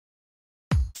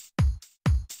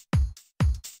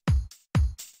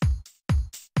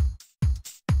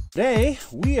Today,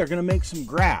 we are going to make some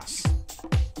grass.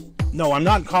 No, I'm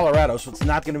not in Colorado, so it's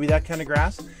not going to be that kind of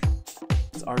grass.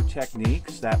 It's our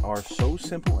techniques that are so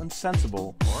simple and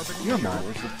sensible, your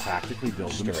modelers would practically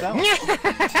build themselves.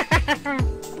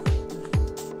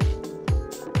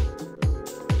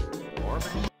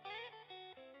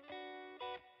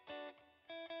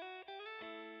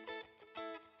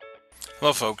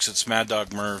 Hello folks, it's Mad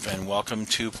Dog Merv and welcome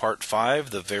to part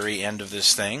 5, the very end of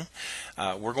this thing.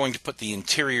 We're going to put the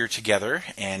interior together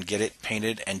and get it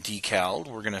painted and decaled.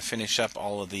 We're going to finish up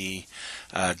all of the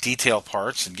detail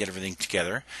parts and get everything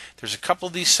together. There's a couple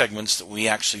of these segments that we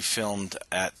actually filmed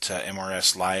at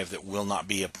MRS Live that will not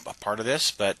be a part of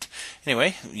this, but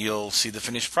anyway, you'll see the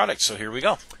finished product, so here we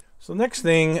go. So next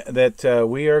thing that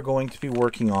we are going to be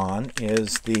working on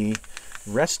is the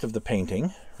rest of the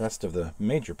painting. Rest of the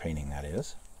major painting, that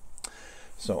is.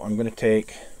 So I'm going to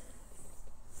take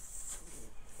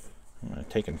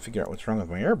and figure out what's wrong with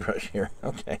my airbrush here.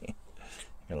 Okay,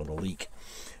 got a little leak.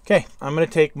 Okay, I'm going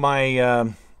to take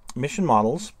my Mission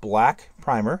Models black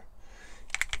primer.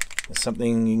 It's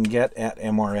something you can get at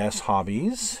MRS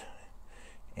Hobbies,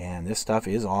 and this stuff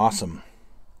is awesome.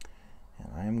 And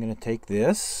I'm going to take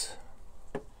this,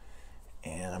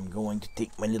 and I'm going to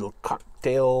take my little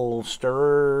cocktail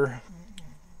stirrer.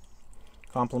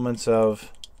 Compliments of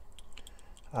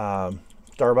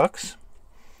Starbucks.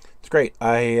 It's great.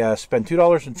 I spent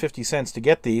 $2.50 to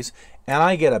get these, and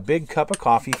I get a big cup of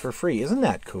coffee for free. Isn't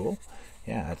that cool?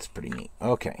 Yeah, that's pretty neat.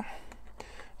 Okay.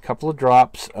 A couple of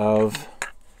drops of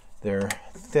their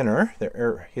thinner,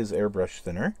 his airbrush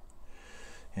thinner,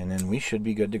 and then we should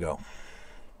be good to go.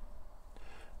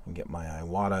 I'll get my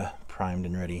Iwata primed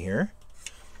and ready here.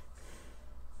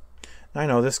 I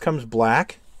know this comes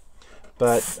black,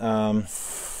 but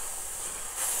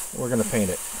we're going to paint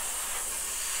it.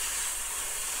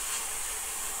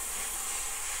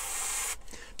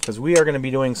 Because we are going to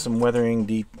be doing some weathering,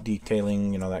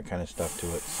 detailing, you know, that kind of stuff to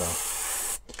it. So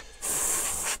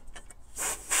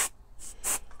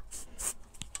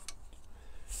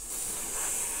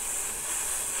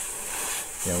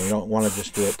yeah, we don't want to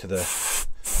just do it to the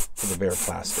bare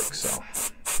plastic, so.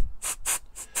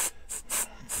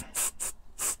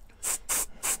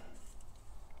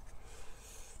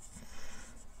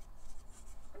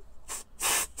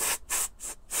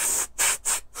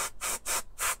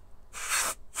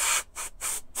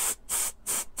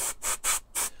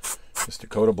 Just a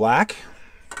coat of black.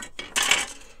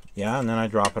 Yeah, and then I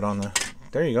drop it on the...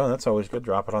 There you go. That's always good.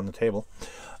 Drop it on the table.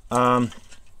 I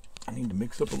need to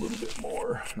mix up a little bit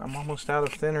more. I'm almost out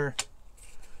of thinner.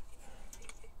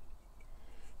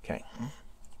 Okay.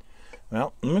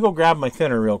 Well, let me go grab my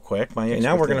thinner real quick.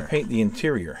 Now we're going to paint the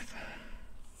interior.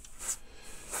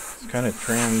 It's kind of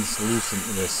translucent,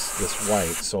 this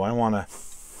white, so I want to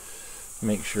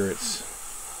make sure it's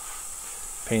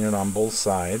painted on both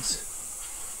sides.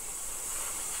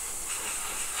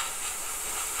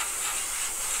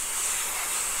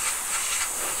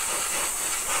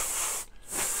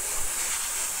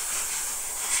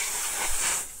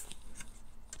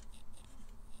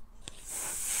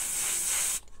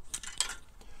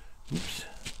 Oops.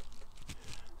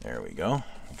 There we go.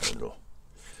 Got a little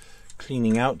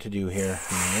cleaning out to do here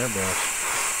in the airbrush.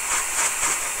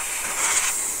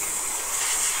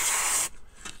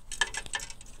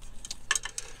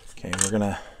 Okay, we're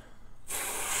gonna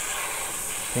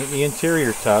paint the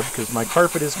interior tub because my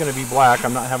carpet is gonna be black.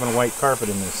 I'm not having a white carpet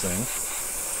in this thing.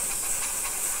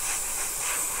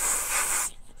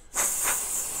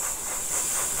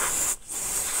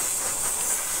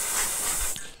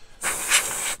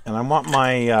 And I want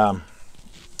my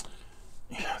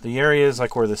the areas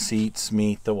like where the seats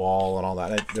meet the wall and all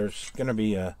that. There's going to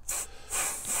be it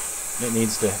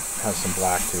needs to have some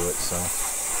black to it. So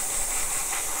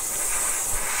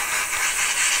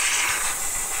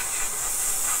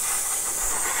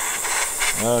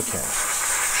okay.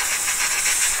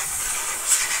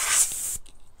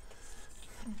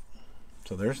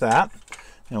 So there's that,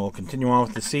 and we'll continue on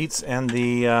with the seats and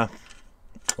the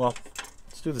well.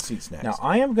 Let's do the seats next. Now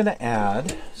I am going to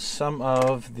add some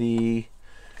of the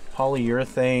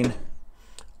polyurethane,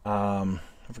 I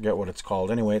forget what it's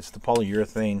called. Anyway, it's the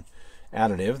polyurethane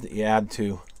additive that you add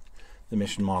to the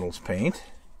Mission Models paint.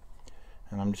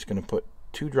 And I'm just going to put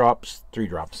 3 drops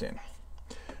in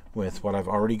with what I've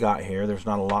already got here. There's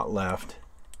not a lot left.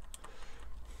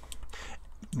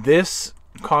 This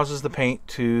causes the paint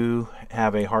to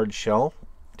have a hard shell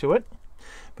to it.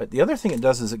 But the other thing it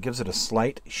does is it gives it a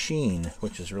slight sheen,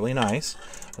 which is really nice,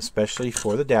 especially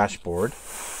for the dashboard,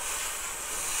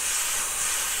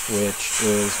 which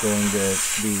is going to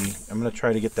be, I'm going to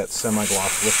try to get that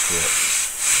semi-gloss look to it.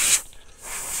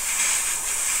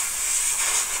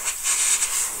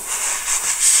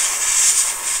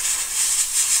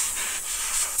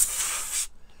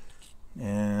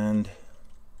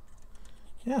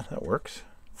 Yeah, that works.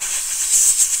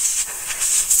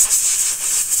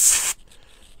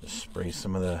 Just spray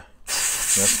some of the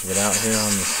rest of it out here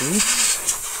on the seats.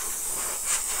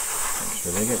 Make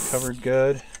sure they get covered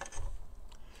good.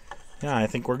 Yeah, I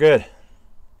think we're good.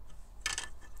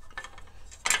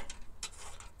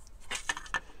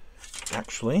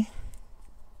 Actually,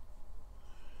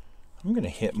 I'm going to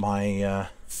hit my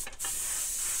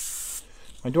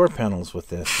my door panels with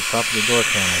this, the top of the door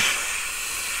panels.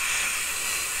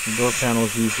 The door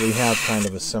panels usually have kind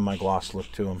of a semi-gloss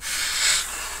look to them.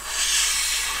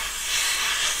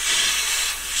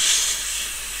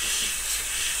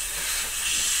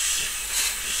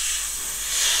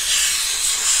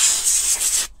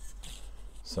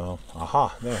 So,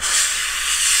 aha, there.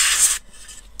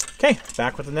 Okay,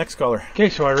 back with the next color. Okay,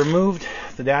 so I removed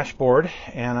the dashboard,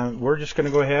 and we're just going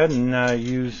to go ahead and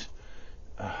use,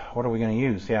 what are we going to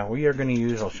use? Yeah, we are going to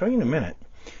use, I'll show you in a minute.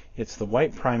 It's the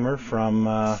white primer from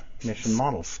Mission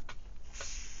Models.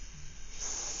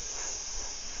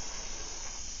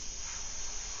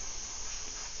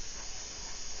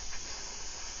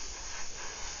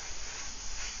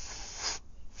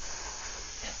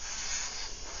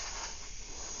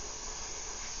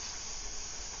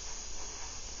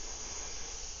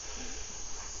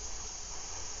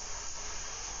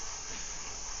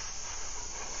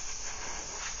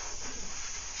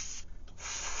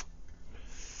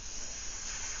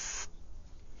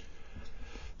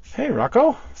 Hey,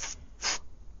 Rocco.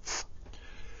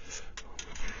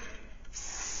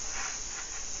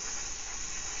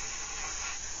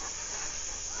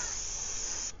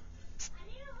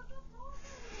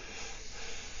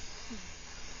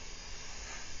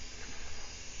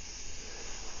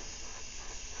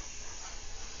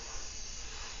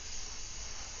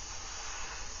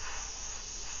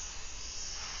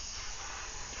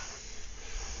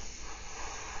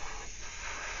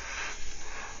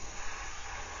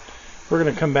 We're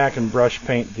going to come back and brush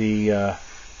paint the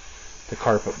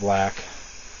carpet black.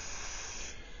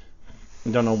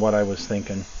 I don't know what I was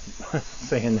thinking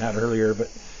saying that earlier,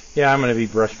 but yeah, I'm going to be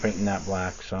brush painting that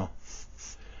black, so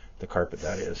the carpet,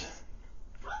 that is.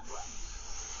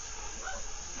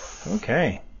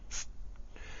 Okay,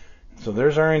 so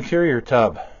there's our interior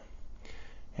tub,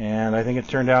 and I think it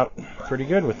turned out pretty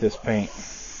good with this paint.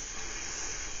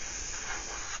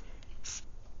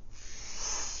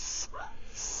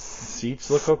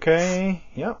 Seats look okay.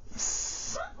 Yep.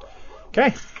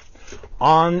 Okay.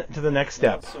 On to the next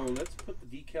step. So let's put the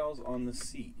decals on the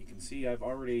seat. You can see I've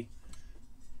already...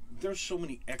 There's so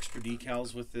many extra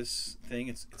decals with this thing.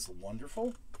 It's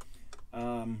wonderful.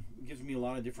 It gives me a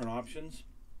lot of different options.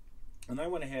 And I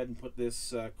went ahead and put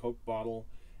this Coke bottle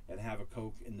and have a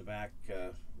Coke in the back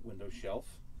window shelf.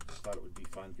 Just thought it would be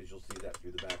fun because you'll see that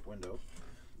through the back window.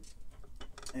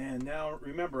 And now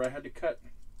remember, I had to cut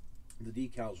the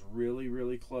decals really,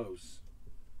 really close.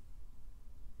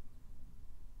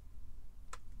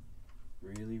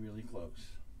 Really, really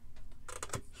close.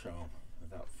 So,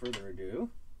 without further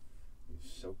ado,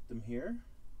 we've soaked them here.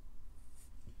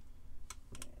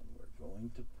 And we're going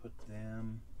to put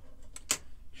them...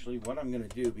 Actually, what I'm going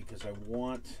to do, because I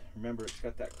want... Remember, it's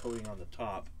got that coating on the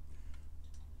top.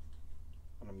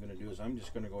 What I'm going to do is I'm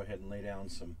just going to go ahead and lay down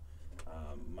some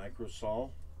Microsol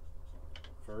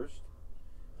first.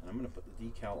 And I'm going to put the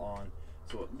decal on,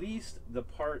 so at least the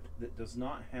part that does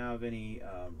not have any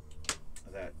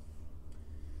that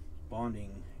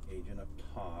bonding agent up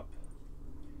top.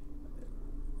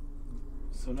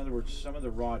 So in other words, some of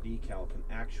the raw decal can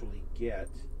actually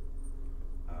get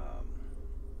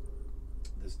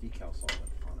this decal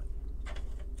solvent on it.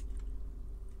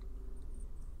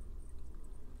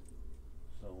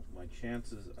 So my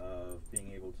chances of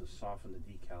being able to soften the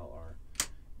decal are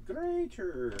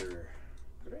greater.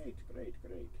 Great.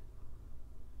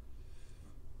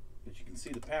 But you can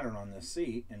see the pattern on this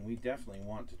seat, and we definitely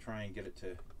want to try and get it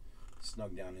to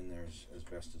snug down in there as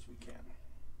best as we can.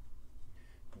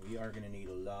 We are going to need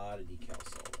a lot of decal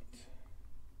solvent,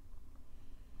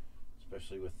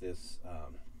 especially with this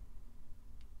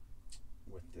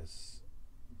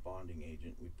bonding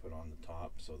agent we put on the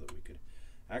top, so that we could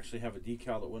actually have a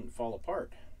decal that wouldn't fall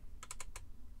apart.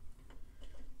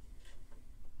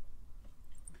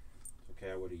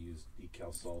 Okay, I would have used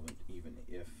decal solvent even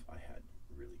if I had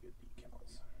really good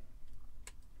decals.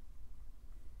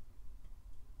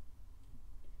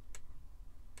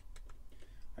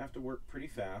 I have to work pretty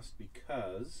fast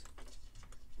because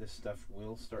this stuff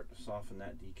will start to soften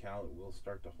that decal. It will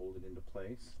start to hold it into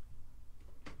place.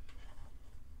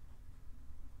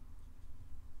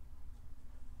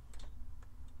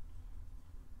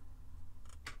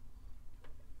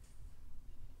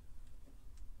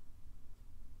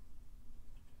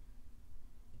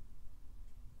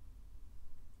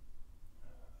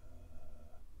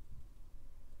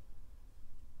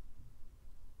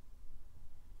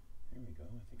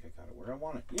 think I got it where I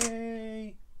want it.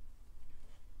 Yay!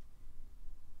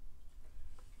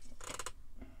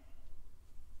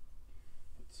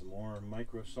 Put some more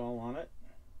Microsol on it.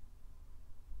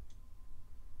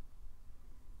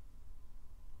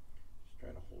 Just try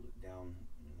to hold it down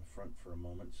in the front for a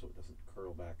moment so it doesn't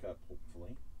curl back up,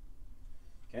 hopefully.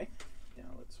 Okay, now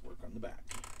let's work on the back.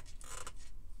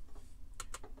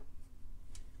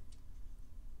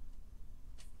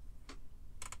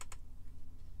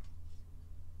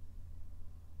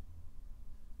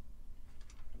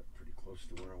 Close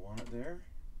to where I want it there.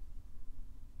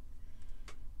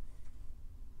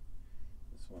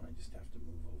 This one I just have to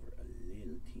move over a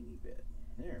little teeny bit.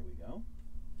 There we go.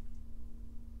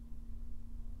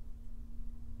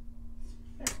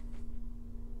 There.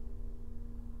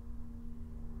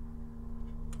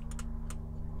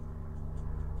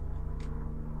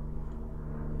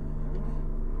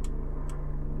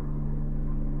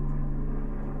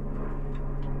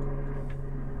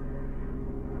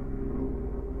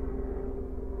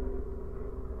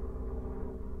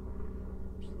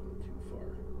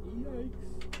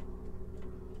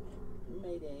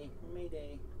 Mayday,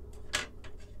 mayday.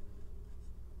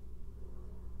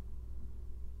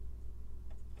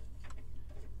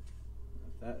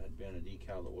 If that had been a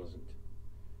decal that wasn't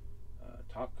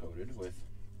top coated with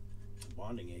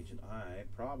bonding agent, I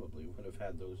probably would have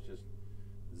had those just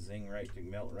zing right to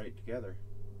melt right together.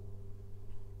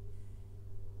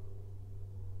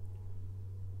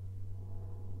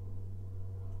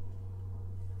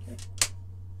 Okay.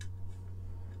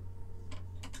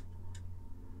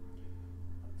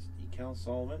 Decal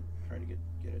solvent, try to get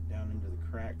it down into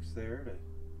the cracks there to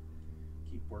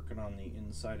keep working on the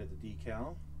inside of the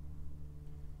decal.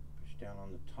 Push down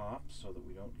on the top so that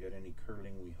we don't get any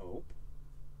curling, we hope.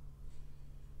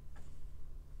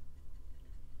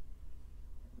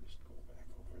 And just go back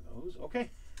over those. Okay,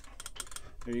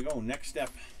 there you go, next step.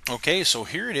 Okay, so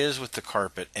here it is with the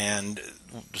carpet, and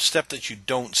the step that you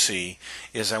don't see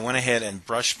is I went ahead and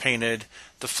brush painted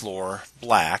the floor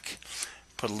black,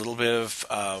 put a little bit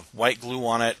of white glue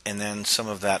on it, and then some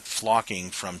of that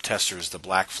flocking from Testors, the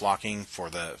black flocking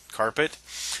for the carpet.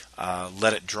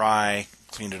 Let it dry,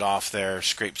 cleaned it off there,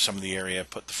 scraped some of the area,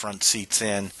 put the front seats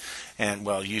in, and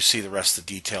well, you see the rest of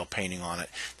the detail painting on it.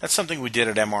 That's something we did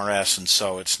at MRS, and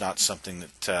so it's not something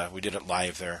that we did it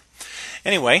live there.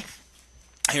 Anyway,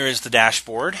 here is the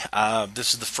dashboard.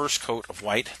 This is the first coat of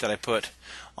white that I put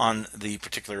on the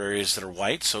particular areas that are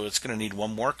white, so it's going to need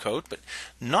one more coat, but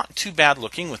not too bad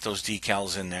looking with those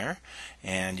decals in there.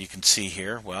 And you can see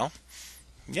here, well,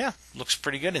 yeah, looks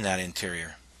pretty good in that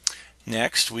interior.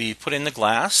 Next, we put in the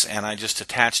glass, and I just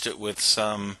attached it with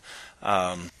some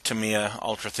Tamiya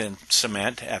ultra thin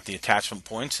cement at the attachment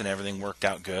points, and everything worked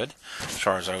out good as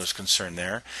far as I was concerned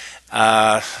there.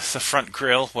 The front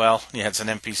grille, well, yeah, it's an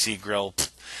MPC grill.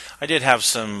 I did have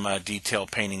some detail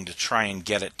painting to try and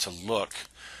get it to look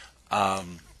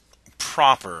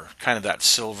proper, kind of that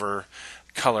silver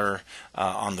color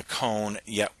on the cone,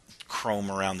 yet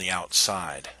chrome around the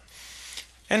outside.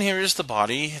 And here is the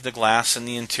body, the glass, and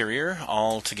the interior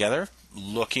all together,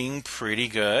 looking pretty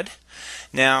good.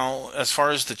 Now, as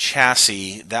far as the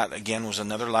chassis, that again was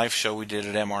another live show we did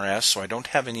at MRS, so I don't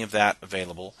have any of that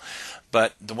available.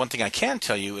 But the one thing I can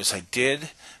tell you is I did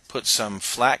put some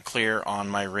flat clear on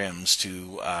my rims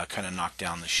to kind of knock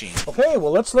down the sheen. Okay,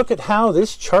 well, let's look at how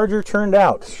this Charger turned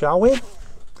out, shall we?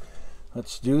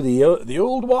 Let's do the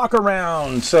old walk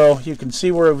around. So you can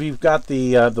see where we've got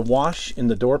the wash in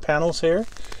the door panels here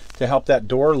to help that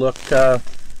door look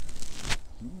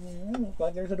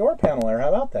like there's a door panel there. How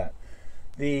about that?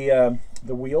 The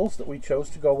wheels that we chose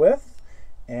to go with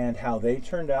and how they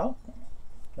turned out,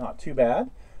 not too bad.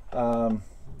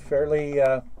 Fairly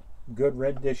good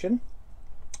rendition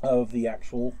of the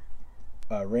actual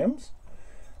rims,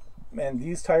 and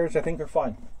these tires I think are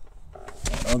fine.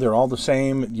 You know, they're all the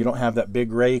same. You don't have that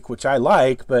big rake, which I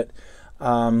like, but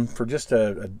for just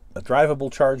a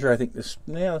drivable Charger, I think this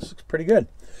looks pretty good.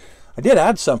 I did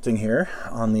add something here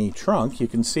on the trunk. You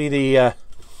can see the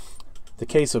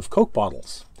case of Coke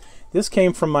bottles. This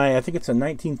came from my, I think it's a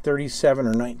 1937 or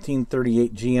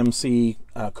 1938 GMC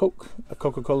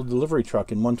Coca-Cola delivery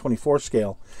truck in 124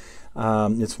 scale.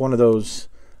 It's one of those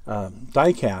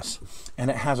die casts, and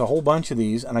it has a whole bunch of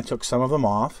these, and I took some of them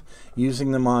off,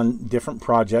 using them on different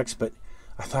projects, but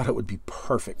I thought it would be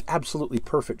perfect, absolutely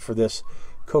perfect for this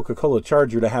Coca-Cola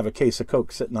Charger to have a case of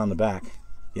Coke sitting on the back.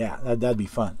 Yeah, that'd be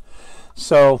fun.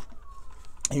 So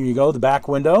here you go, the back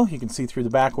window. You can see through the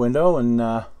back window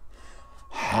and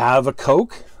have a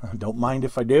Coke. Don't mind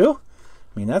if I do.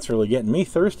 I mean, that's really getting me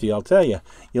thirsty, I'll tell you.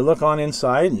 You look on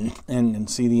inside and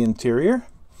see the interior.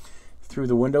 through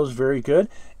the windows very good.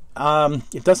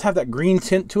 It does have that green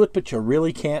tint to it, but you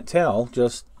really can't tell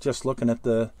just looking at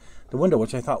the window,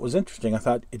 which I thought was interesting. I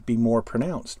thought it'd be more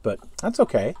pronounced, but that's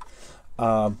okay.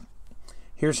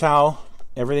 Here's how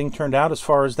everything turned out as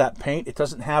far as that paint. It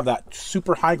doesn't have that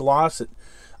super high gloss that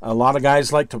a lot of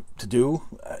guys like to do.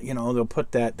 You know, they'll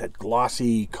put that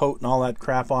glossy coat and all that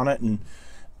crap on it. And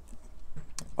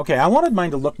okay, I wanted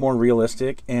mine to look more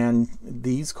realistic, and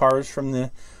these cars from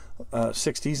the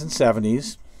 60s and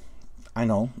 70s, I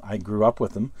know, I grew up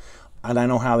with them, and I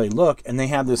know how they look, and they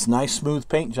had this nice smooth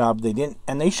paint job. They didn't,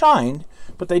 and they shined,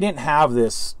 but they didn't have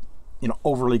this, you know,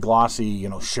 overly glossy, you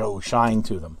know, shine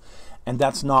to them. And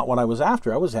that's not what I was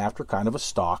after. I was after kind of a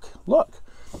stock look.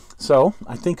 So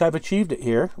I think I've achieved it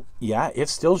here. Yeah,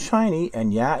 it's still shiny,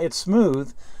 and yeah, it's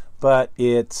smooth, but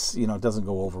it's, you know, it doesn't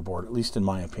go overboard, at least in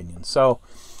my opinion. So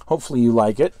hopefully you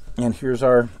like it. And here's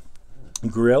our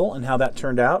grill and how that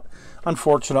turned out.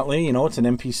 Unfortunately, you know, it's an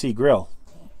MPC grill.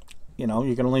 You know,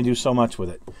 you can only do so much with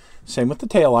it. Same with the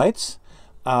taillights.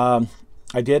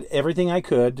 I did everything I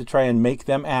could to try and make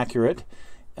them accurate.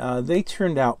 They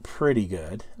turned out pretty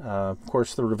good. Of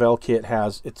course, the Revell kit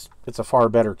has, it's a far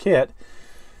better kit.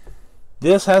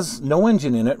 This has no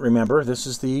engine in it, remember. This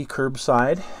is the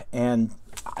curbside, and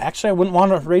actually I wouldn't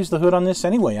want to raise the hood on this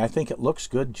anyway. I think it looks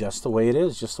good just the way it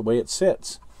is, just the way it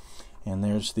sits. And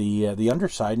there's the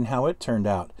underside and how it turned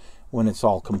out when it's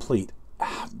all complete.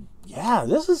 Yeah,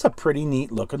 this is a pretty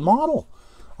neat looking model.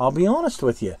 I'll be honest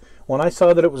with you. When I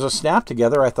saw that it was a snap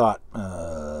together, I thought,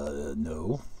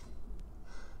 no.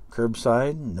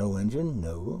 Curbside, no engine,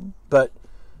 no. But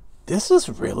this is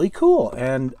really cool,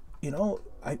 and you know,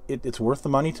 it's worth the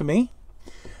money to me.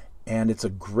 And it's a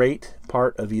great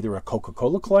part of either a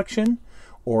Coca-Cola collection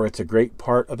or it's a great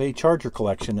part of a Charger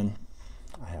collection, and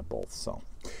I have both, so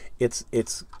it's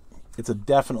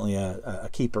definitely a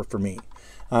keeper for me.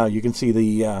 You can see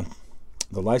the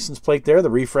license plate there, the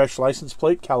Refresh license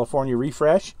plate, California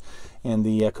Refresh, and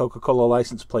the Coca-Cola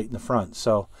license plate in the front.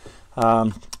 So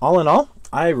all in all,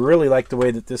 I really like the way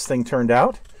that this thing turned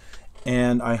out,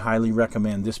 and I highly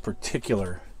recommend this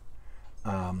particular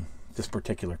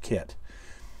kit.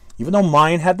 Even though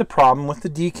mine had the problem with the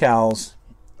decals,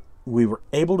 we were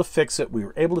able to fix it. We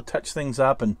were able to touch things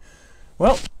up, and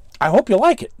well, I hope you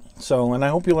like it. So, and I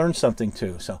hope you learned something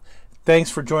too. So, thanks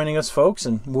for joining us, folks,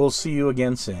 and we'll see you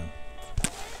again soon.